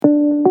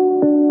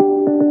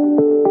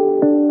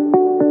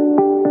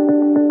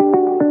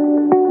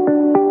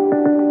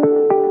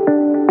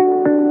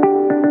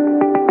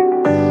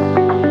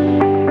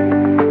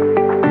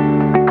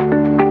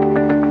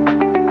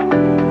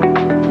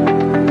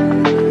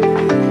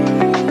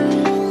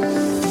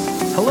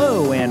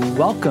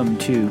Welcome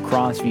to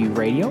Crossview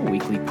Radio, a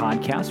weekly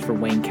podcast for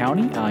Wayne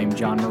County. I'm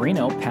John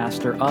Marino,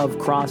 pastor of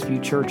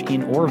Crossview Church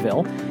in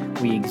Orrville.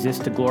 We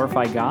exist to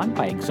glorify God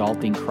by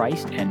exalting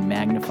Christ and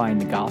magnifying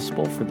the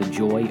gospel for the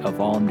joy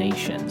of all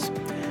nations.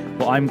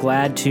 Well, I'm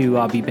glad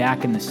to be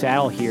back in the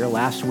saddle here.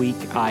 Last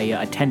week, I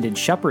attended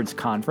Shepherd's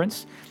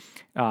Conference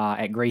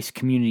at Grace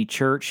Community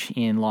Church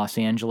in Los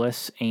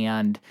Angeles,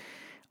 and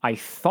I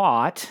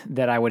thought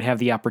that I would have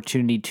the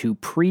opportunity to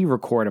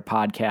pre-record a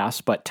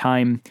podcast, but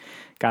time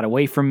got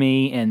away from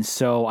me, and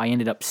so I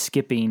ended up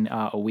skipping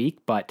a week,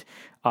 but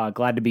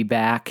glad to be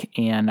back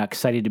and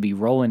excited to be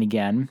rolling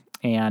again.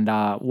 And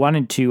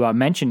wanted to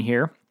mention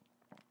here,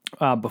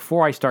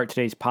 before I start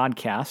today's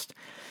podcast,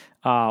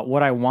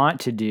 what I want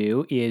to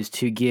do is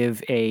to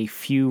give a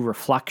few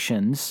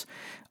reflections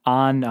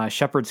on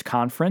Shepherd's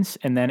Conference,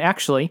 and then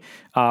actually,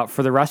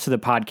 for the rest of the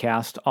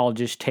podcast, I'll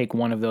just take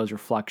one of those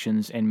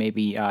reflections and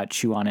maybe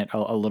chew on it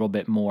a little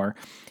bit more,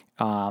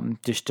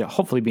 just to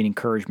hopefully be an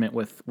encouragement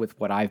with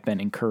what I've been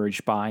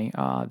encouraged by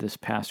this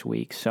past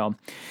week. So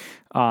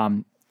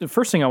the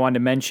first thing I wanted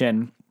to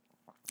mention,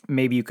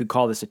 maybe you could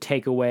call this a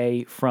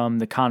takeaway from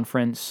the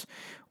conference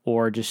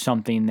or just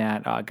something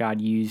that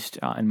God used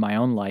in my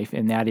own life,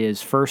 and that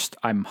is, first,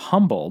 I'm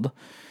humbled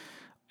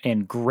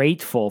and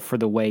grateful for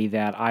the way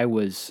that I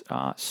was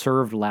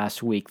served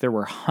last week. There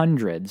were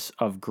hundreds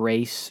of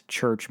Grace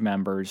Church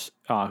members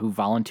who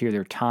volunteer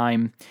their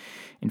time,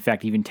 in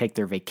fact, even take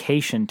their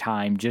vacation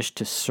time just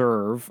to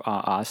serve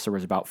us. There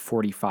was about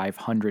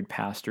 4,500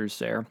 pastors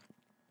there.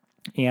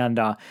 And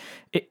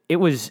it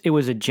was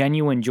a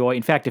genuine joy.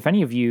 In fact, if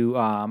any of you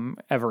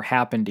ever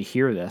happen to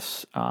hear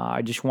this,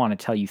 I just want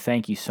to tell you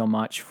thank you so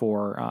much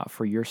for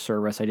your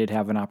service. I did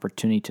have an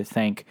opportunity to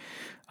thank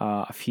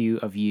a few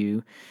of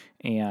you,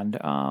 and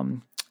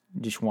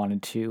just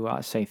wanted to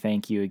say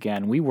thank you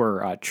again. We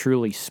were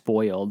truly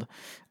spoiled.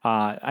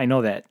 I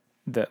know that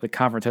the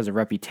conference has a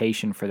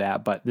reputation for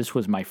that, but this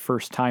was my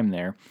first time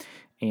there,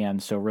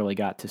 and so really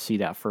got to see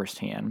that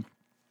firsthand.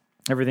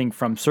 Everything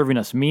from serving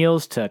us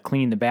meals to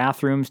cleaning the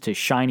bathrooms to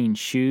shining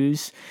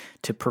shoes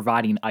to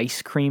providing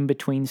ice cream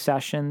between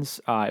sessions.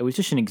 It was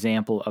just an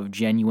example of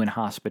genuine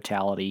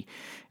hospitality,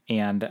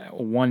 and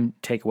one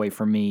takeaway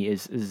for me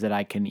is that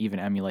I can even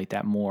emulate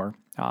that more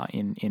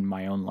in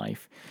my own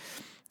life.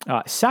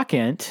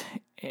 Second,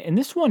 and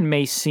this one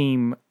may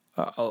seem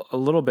a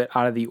little bit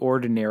out of the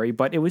ordinary,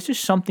 but it was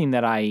just something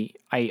that I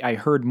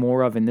heard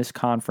more of in this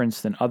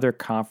conference than other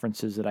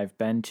conferences that I've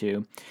been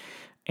to.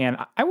 And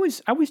I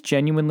was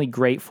genuinely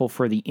grateful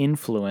for the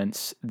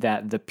influence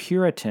that the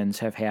Puritans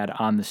have had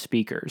on the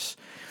speakers.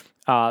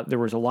 There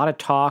was a lot of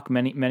talk.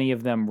 Many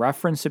of them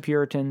referenced the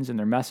Puritans in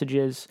their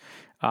messages.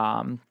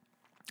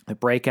 The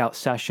breakout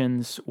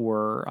sessions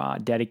were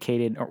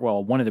dedicated,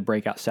 one of the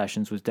breakout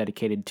sessions was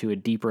dedicated to a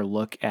deeper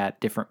look at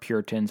different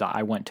Puritans.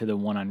 I went to the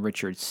one on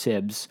Richard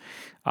Sibbes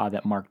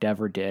that Mark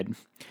Dever did.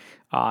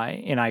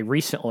 And I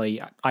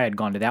had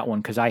gone to that one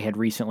because I had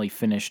recently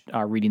finished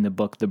reading the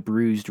book, The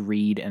Bruised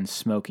Reed and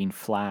Smoking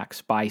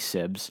Flax by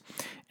Sibbes.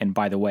 And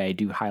by the way, I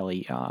do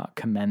highly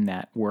commend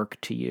that work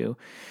to you.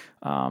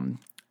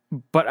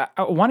 But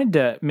I wanted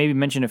to maybe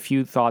mention a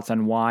few thoughts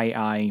on why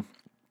I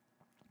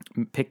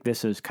picked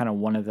this as kind of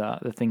one of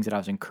the things that I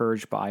was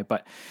encouraged by.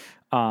 But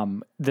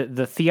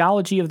the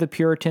theology of the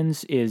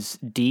Puritans is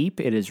deep,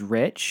 it is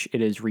rich,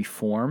 it is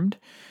reformed.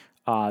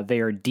 They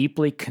are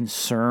deeply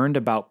concerned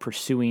about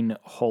pursuing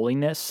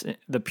holiness.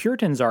 The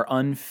Puritans are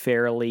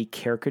unfairly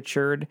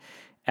caricatured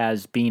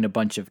as being a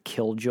bunch of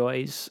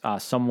killjoys.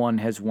 Someone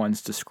has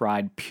once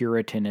described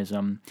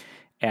Puritanism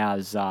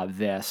as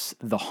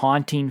the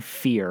haunting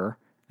fear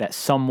that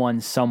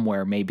someone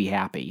somewhere may be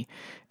happy.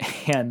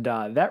 And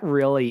that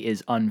really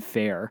is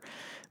unfair.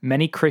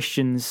 Many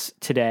Christians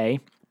today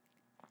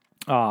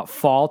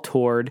fall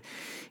toward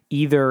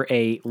either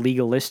a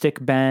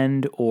legalistic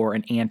bend or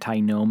an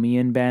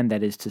antinomian bend,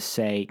 that is to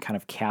say, kind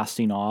of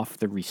casting off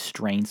the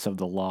restraints of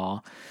the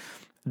law.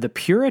 The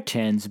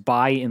Puritans,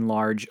 by and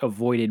large,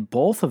 avoided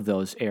both of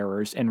those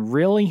errors and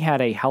really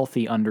had a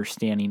healthy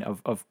understanding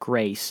of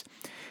grace.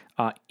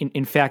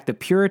 In fact, the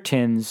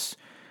Puritans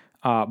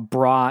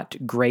brought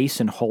grace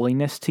and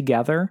holiness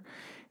together,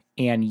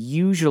 and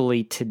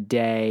usually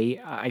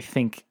today, I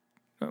think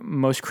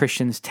most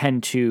Christians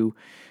tend to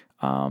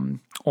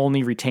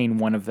only retain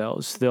one of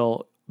those.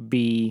 They'll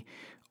be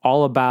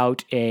all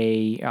about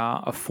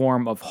a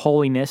form of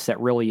holiness that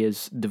really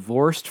is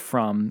divorced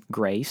from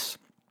grace,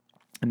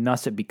 and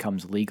thus it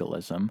becomes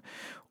legalism,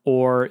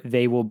 or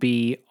they will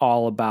be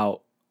all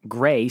about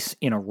grace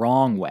in a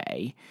wrong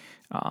way,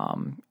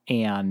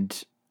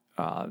 and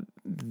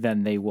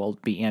then they will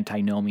be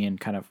antinomian,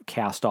 kind of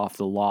cast off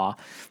the law.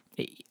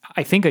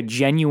 I think a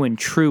genuine,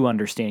 true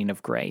understanding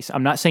of grace.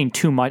 I'm not saying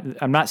too much.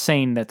 I'm not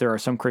saying that there are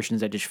some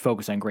Christians that just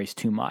focus on grace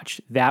too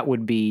much. That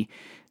would be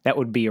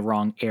a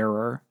wrong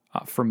error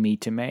for me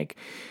to make,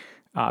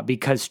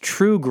 because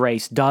true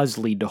grace does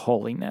lead to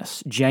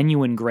holiness.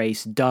 Genuine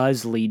grace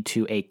does lead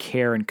to a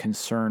care and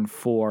concern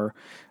for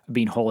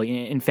being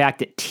holy. In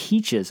fact, it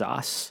teaches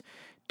us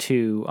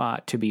to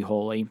be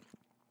holy.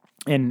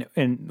 And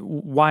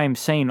why I'm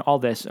saying all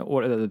this,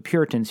 what are the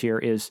Puritans here,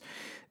 is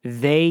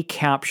they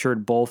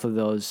captured both of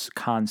those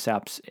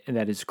concepts,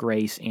 that is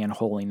grace and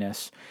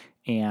holiness,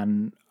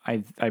 and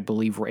I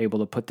believe we're able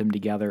to put them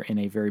together in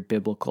a very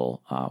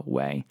biblical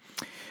way.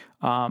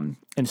 And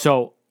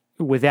so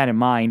with that in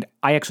mind,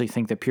 I actually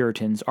think the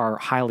Puritans are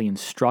highly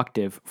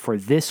instructive for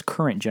this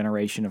current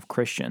generation of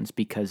Christians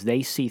because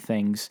they see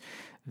things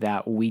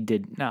that we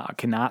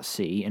cannot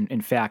see. And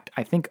in fact,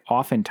 I think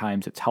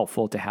oftentimes it's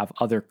helpful to have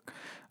other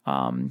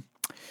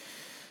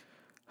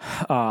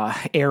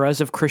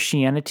eras of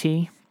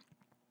Christianity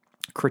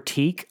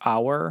critique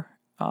our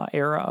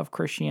era of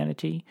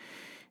Christianity.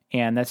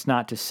 And that's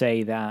not to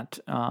say that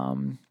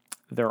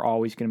they're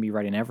always going to be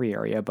right in every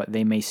area, but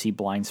they may see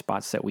blind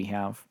spots that we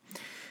have.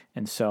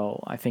 And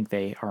so I think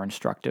they are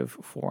instructive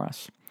for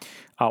us.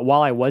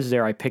 While I was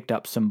there, I picked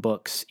up some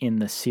books in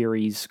the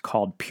series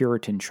called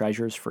Puritan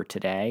Treasures for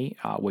Today,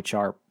 which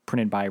are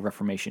printed by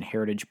Reformation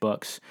Heritage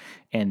Books.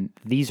 And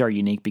these are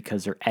unique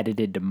because they're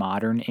edited to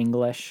modern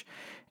English.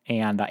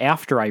 And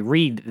after I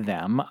read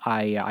them,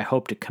 I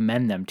hope to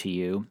commend them to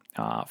you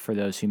for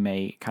those who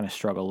may kind of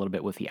struggle a little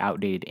bit with the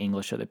outdated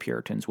English of the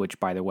Puritans, which,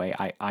 by the way,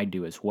 I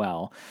do as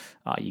well.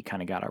 You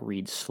kind of got to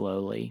read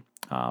slowly.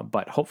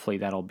 But hopefully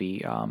that'll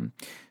be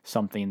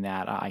something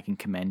that I can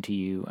commend to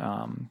you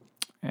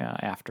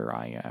after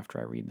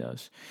I read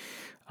those.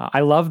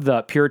 I love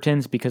the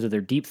Puritans because of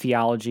their deep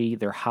theology,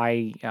 their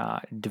high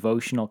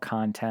devotional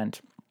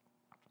content,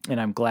 and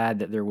I'm glad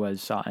that there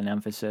was an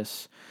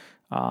emphasis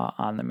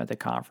on them at the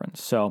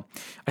conference. So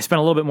I spent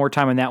a little bit more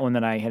time on that one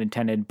than I had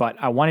intended, but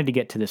I wanted to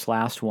get to this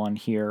last one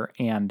here,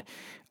 and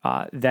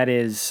that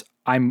is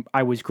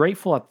I was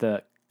grateful at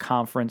the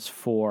conference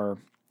for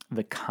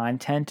the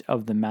content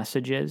of the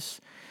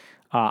messages.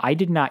 I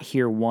did not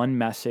hear one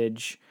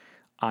message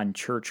on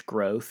church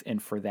growth,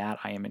 and for that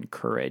I am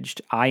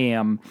encouraged. I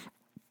am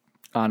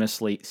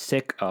honestly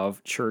sick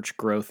of church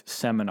growth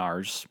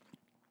seminars.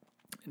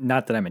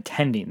 Not that I'm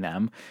attending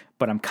them,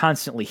 but I'm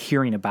constantly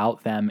hearing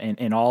about them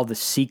and all the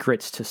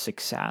secrets to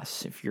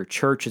success. If your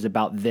church is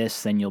about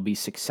this, then you'll be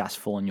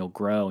successful and you'll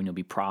grow and you'll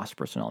be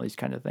prosperous and all these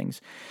kind of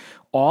things.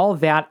 All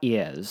that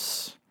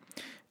is,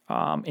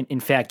 in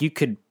fact, you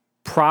could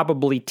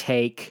probably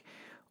take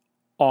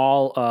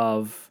all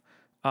of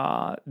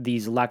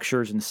these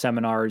lectures and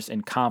seminars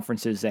and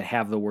conferences that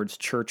have the words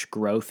church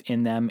growth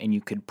in them, and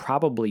you could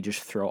probably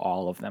just throw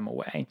all of them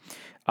away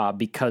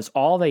because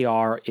all they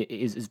are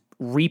is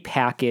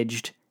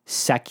repackaged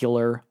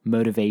secular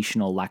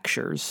motivational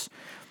lectures.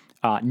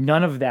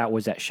 None of that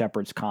was at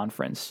Shepherd's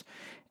Conference,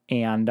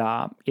 and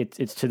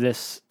it's to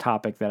this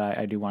topic that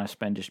I do want to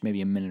spend just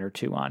maybe a minute or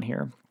two on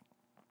here.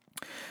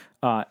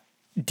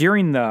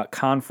 During the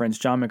conference,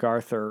 John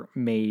MacArthur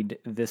made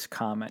this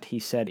comment. He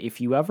said,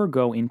 if you ever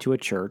go into a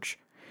church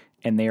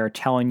and they are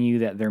telling you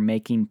that they're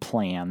making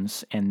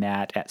plans and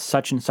that at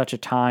such and such a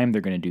time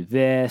they're going to do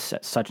this,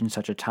 at such and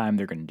such a time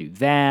they're going to do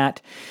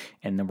that,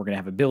 and then we're going to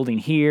have a building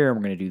here, and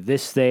we're going to do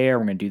this there,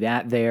 we're going to do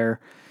that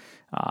there,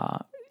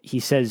 he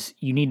says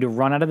you need to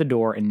run out of the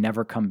door and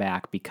never come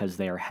back because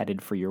they are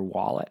headed for your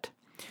wallet.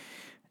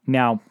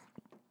 Now,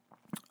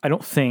 I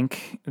don't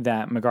think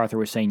that MacArthur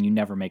was saying you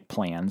never make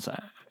plans.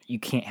 You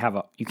can't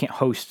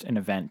host an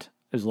event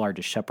as large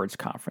as Shepherd's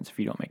Conference if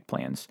you don't make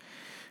plans.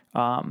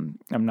 I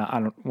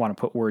don't want to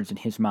put words in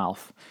his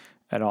mouth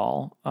at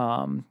all.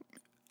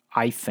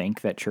 I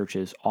think that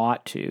churches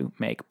ought to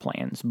make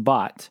plans,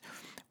 but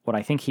what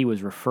I think he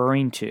was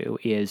referring to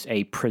is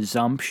a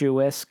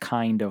presumptuous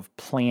kind of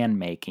plan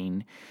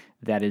making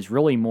that is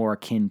really more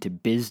akin to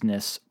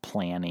business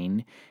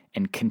planning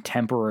and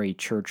contemporary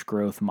church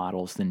growth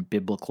models than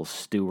biblical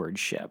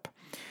stewardship.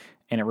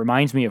 And it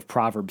reminds me of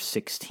Proverbs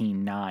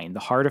 16:9. The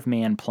heart of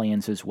man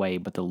plans his way,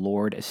 but the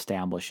Lord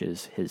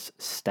establishes his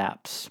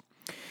steps.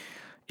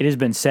 It has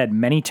been said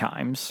many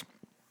times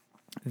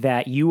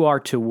that you are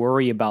to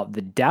worry about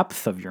the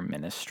depth of your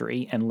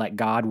ministry and let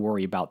God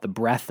worry about the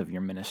breadth of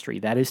your ministry.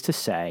 That is to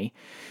say,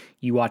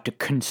 you ought to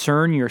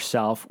concern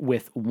yourself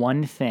with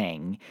one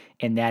thing,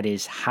 and that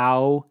is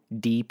how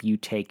deep you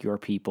take your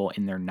people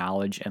in their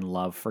knowledge and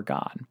love for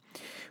God.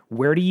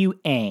 Where do you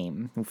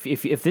aim?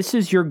 If this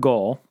is your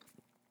goal,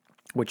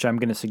 which I'm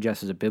going to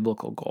suggest is a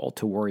biblical goal,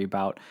 to worry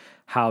about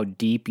how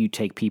deep you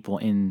take people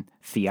in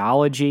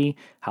theology,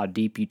 how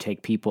deep you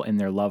take people in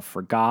their love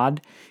for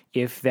God.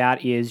 If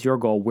that is your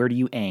goal, where do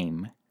you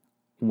aim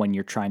when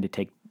you're trying to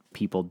take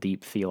people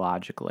deep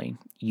theologically?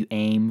 You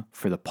aim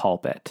for the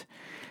pulpit.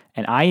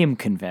 And I am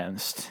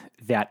convinced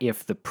that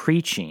if the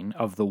preaching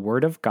of the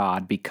Word of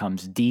God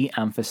becomes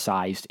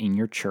de-emphasized in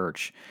your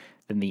church,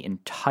 then the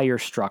entire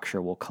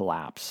structure will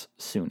collapse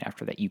soon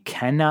after that. You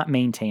cannot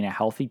maintain a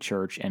healthy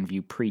church and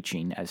view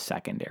preaching as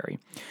secondary.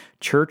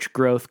 Church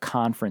growth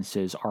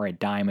conferences are a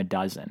dime a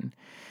dozen.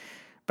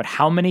 But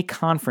how many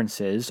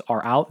conferences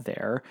are out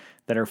there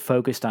that are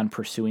focused on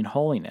pursuing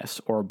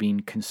holiness or being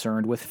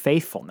concerned with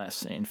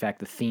faithfulness? In fact,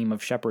 the theme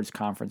of Shepherd's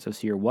Conference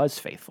this year was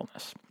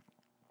faithfulness.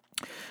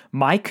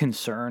 My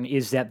concern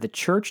is that the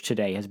church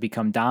today has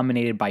become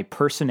dominated by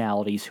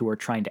personalities who are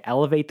trying to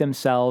elevate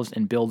themselves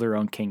and build their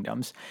own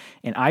kingdoms.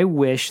 And I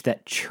wish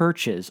that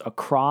churches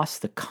across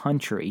the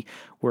country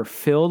were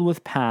filled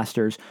with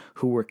pastors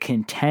who were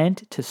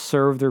content to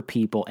serve their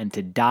people and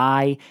to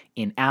die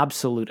in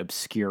absolute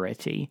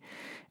obscurity.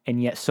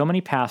 And yet so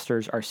many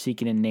pastors are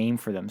seeking a name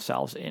for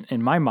themselves.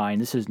 In my mind,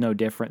 this is no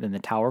different than the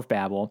Tower of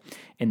Babel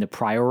in the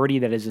priority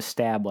that is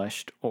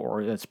established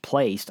or that's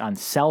placed on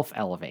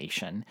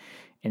self-elevation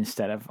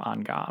instead of on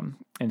God.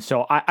 And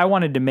so I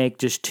wanted to make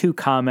just two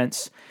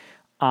comments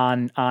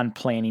on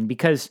planning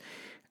because,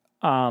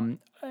 as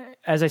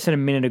I said a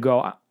minute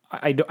ago,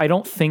 I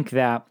don't think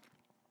that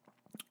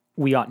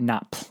we ought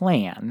not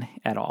plan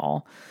at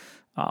all.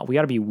 We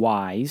ought to be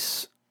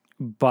wise,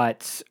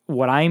 but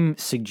what I'm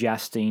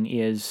suggesting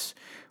is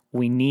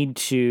we need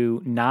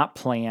to not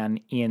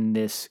plan in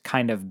this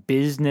kind of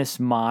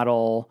business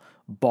model,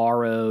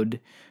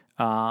 borrowed,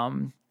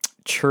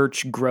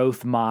 church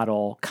growth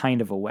model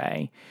kind of a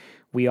way.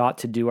 We ought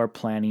to do our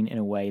planning in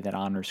a way that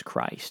honors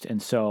Christ.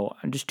 And so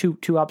just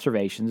two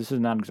observations. This is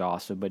not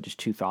exhaustive, but just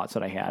two thoughts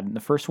that I had. And the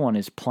first one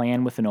is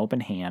plan with an open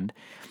hand.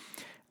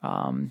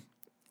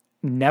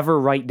 Never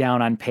write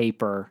down on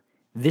paper,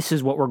 this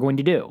is what we're going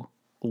to do.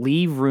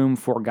 Leave room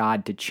for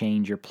God to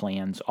change your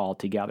plans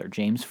altogether.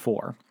 James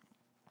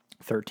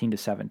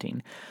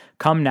 4:13-17.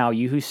 Come now,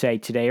 you who say,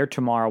 today or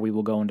tomorrow we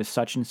will go into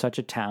such and such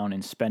a town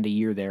and spend a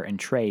year there and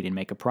trade and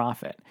make a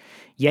profit.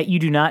 Yet you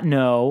do not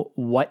know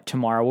what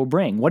tomorrow will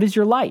bring. What is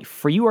your life?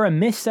 For you are a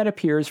mist that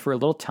appears for a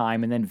little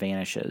time and then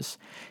vanishes.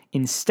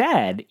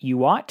 Instead,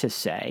 you ought to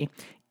say,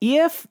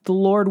 if the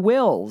Lord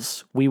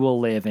wills, we will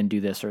live and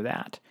do this or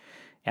that.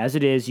 As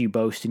it is, you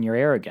boast in your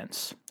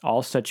arrogance.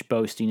 All such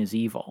boasting is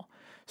evil.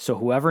 So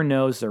whoever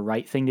knows the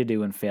right thing to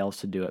do and fails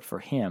to do it, for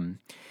him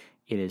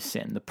it is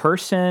sin. The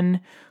person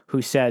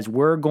who says,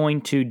 we're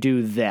going to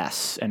do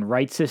this, and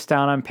writes this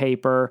down on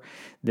paper,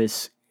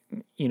 this,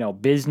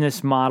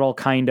 business model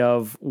kind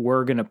of,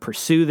 we're going to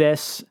pursue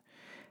this,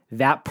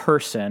 that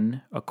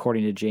person,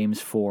 according to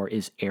James 4,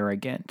 is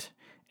arrogant,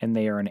 and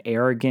they are an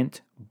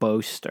arrogant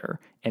boaster,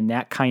 and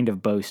that kind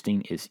of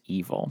boasting is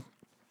evil.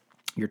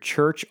 Your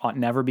church ought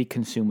never be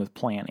consumed with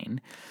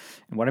planning.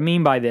 And what I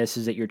mean by this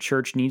is that your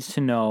church needs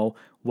to know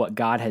what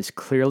God has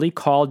clearly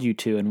called you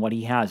to and what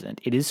he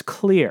hasn't. It is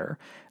clear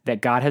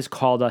that God has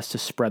called us to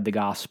spread the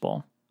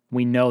gospel.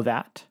 We know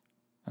that,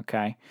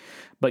 okay?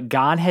 But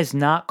God has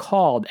not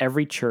called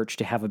every church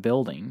to have a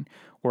building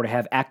or to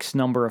have X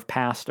number of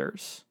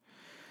pastors.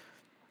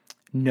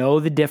 Know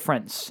the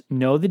difference.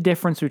 Know the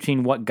difference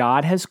between what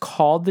God has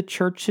called the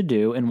church to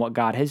do and what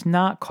God has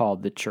not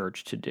called the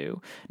church to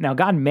do. Now,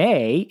 God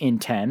may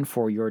intend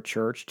for your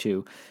church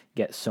to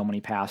get so many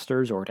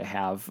pastors or to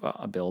have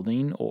a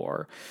building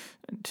or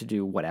to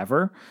do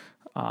whatever,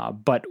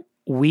 but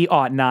we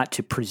ought not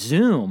to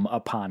presume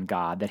upon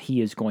God that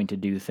he is going to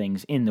do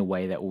things in the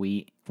way that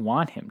we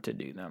want him to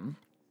do them.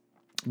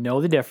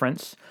 Know the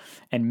difference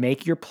and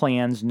make your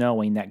plans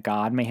knowing that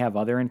God may have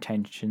other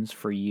intentions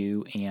for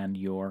you and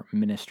your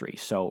ministry.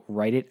 So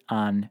write it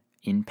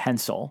in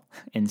pencil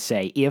and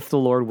say, if the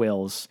Lord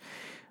wills,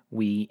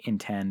 we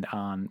intend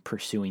on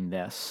pursuing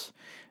this,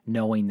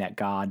 knowing that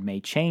God may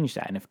change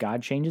that. And if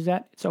God changes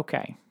that, it's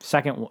okay.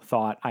 Second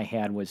thought I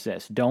had was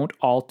this: don't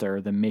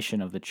alter the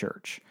mission of the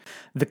church.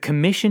 The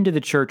commission to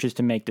the church is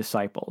to make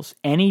disciples.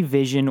 Any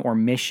vision or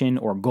mission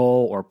or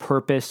goal or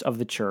purpose of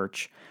the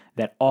church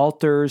that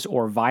alters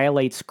or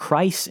violates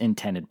Christ's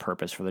intended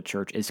purpose for the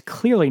church is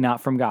clearly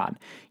not from God.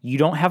 You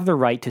don't have the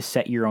right to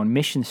set your own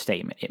mission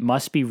statement. It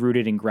must be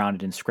rooted and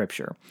grounded in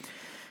Scripture.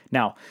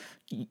 Now,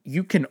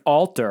 you can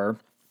alter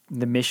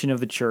the mission of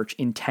the church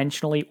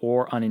intentionally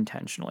or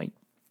unintentionally.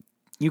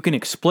 You can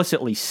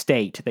explicitly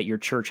state that your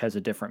church has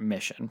a different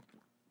mission.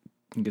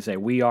 You can say,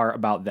 we are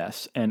about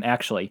this. And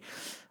actually,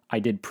 I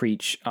did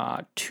preach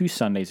 2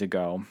 Sundays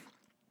ago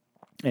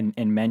and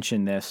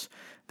mention this,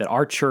 that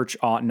our church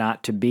ought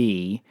not to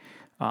be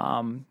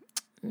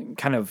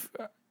kind of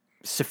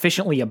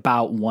sufficiently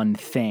about one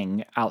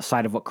thing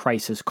outside of what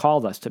Christ has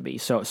called us to be.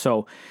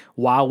 So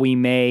while we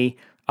may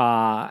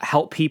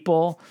help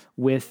people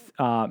with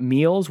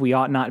meals, we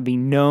ought not be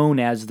known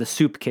as the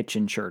soup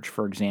kitchen church,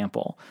 for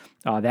example.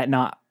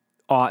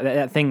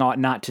 That thing ought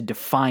not to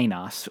define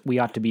us. We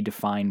ought to be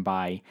defined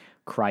by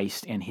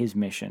Christ and his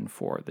mission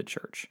for the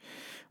church.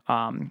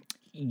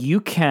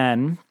 You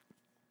can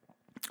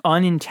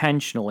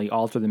unintentionally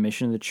alter the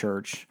mission of the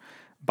church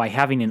by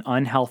having an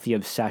unhealthy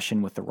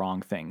obsession with the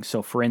wrong thing.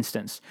 So, for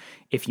instance,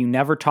 if you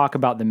never talk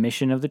about the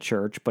mission of the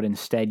church, but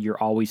instead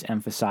you're always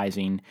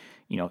emphasizing,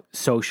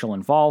 social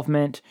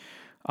involvement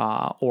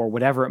or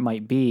whatever it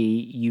might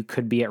be, you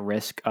could be at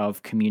risk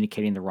of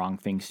communicating the wrong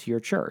things to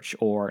your church,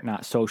 or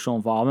not social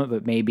involvement,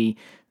 but maybe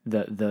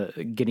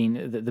the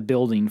getting the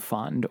building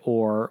fund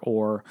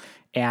or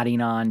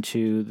adding on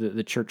to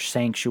the church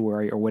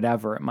sanctuary or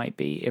whatever it might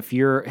be. If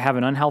you have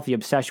an unhealthy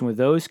obsession with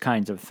those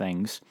kinds of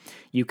things,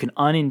 you can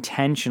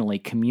unintentionally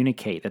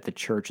communicate that the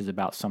church is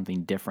about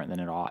something different than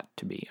it ought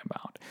to be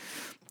about.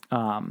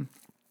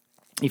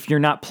 If you're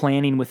not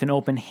planning with an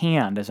open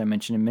hand, as I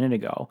mentioned a minute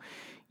ago,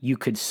 you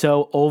could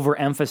so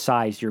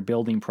overemphasize your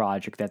building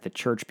project that the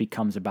church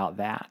becomes about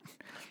that.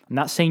 I'm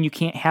not saying you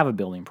can't have a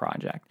building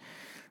project,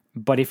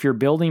 but if your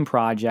building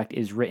project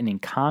is written in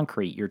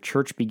concrete, your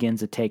church begins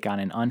to take on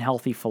an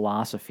unhealthy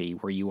philosophy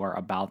where you are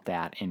about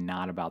that and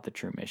not about the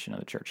true mission of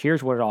the church.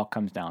 Here's what it all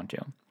comes down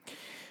to.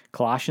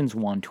 Colossians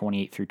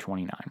 1:28 through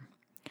 29.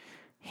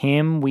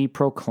 Him we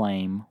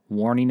proclaim,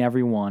 warning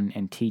everyone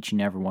and teaching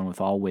everyone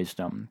with all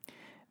wisdom,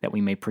 that we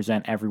may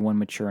present everyone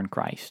mature in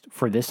Christ.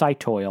 For this I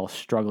toil,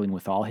 struggling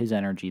with all his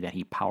energy that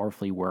he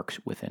powerfully works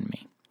within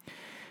me.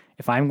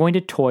 If I'm going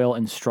to toil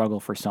and struggle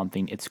for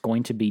something, it's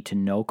going to be to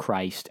know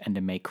Christ and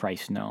to make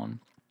Christ known.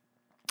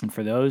 And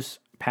for those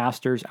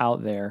pastors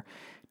out there,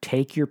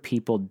 take your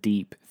people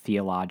deep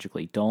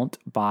theologically. Don't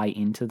buy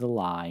into the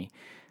lie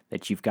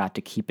that you've got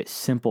to keep it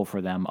simple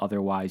for them,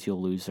 otherwise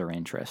you'll lose their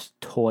interest.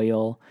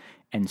 Toil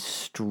and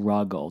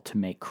struggle to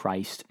make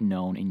Christ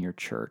known in your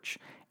church,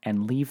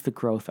 and leave the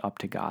growth up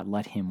to God.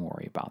 Let him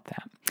worry about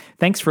that.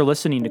 Thanks for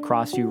listening to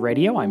Crossview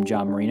Radio. I'm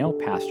John Marino,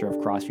 pastor of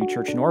Crossview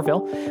Church in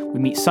Orville. We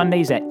meet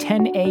Sundays at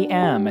 10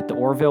 a.m. at the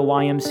Orville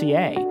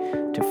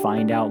YMCA. To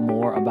find out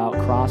more about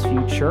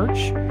Crossview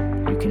Church,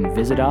 you can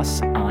visit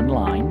us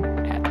online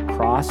at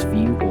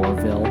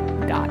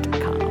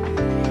crossvieworville.com.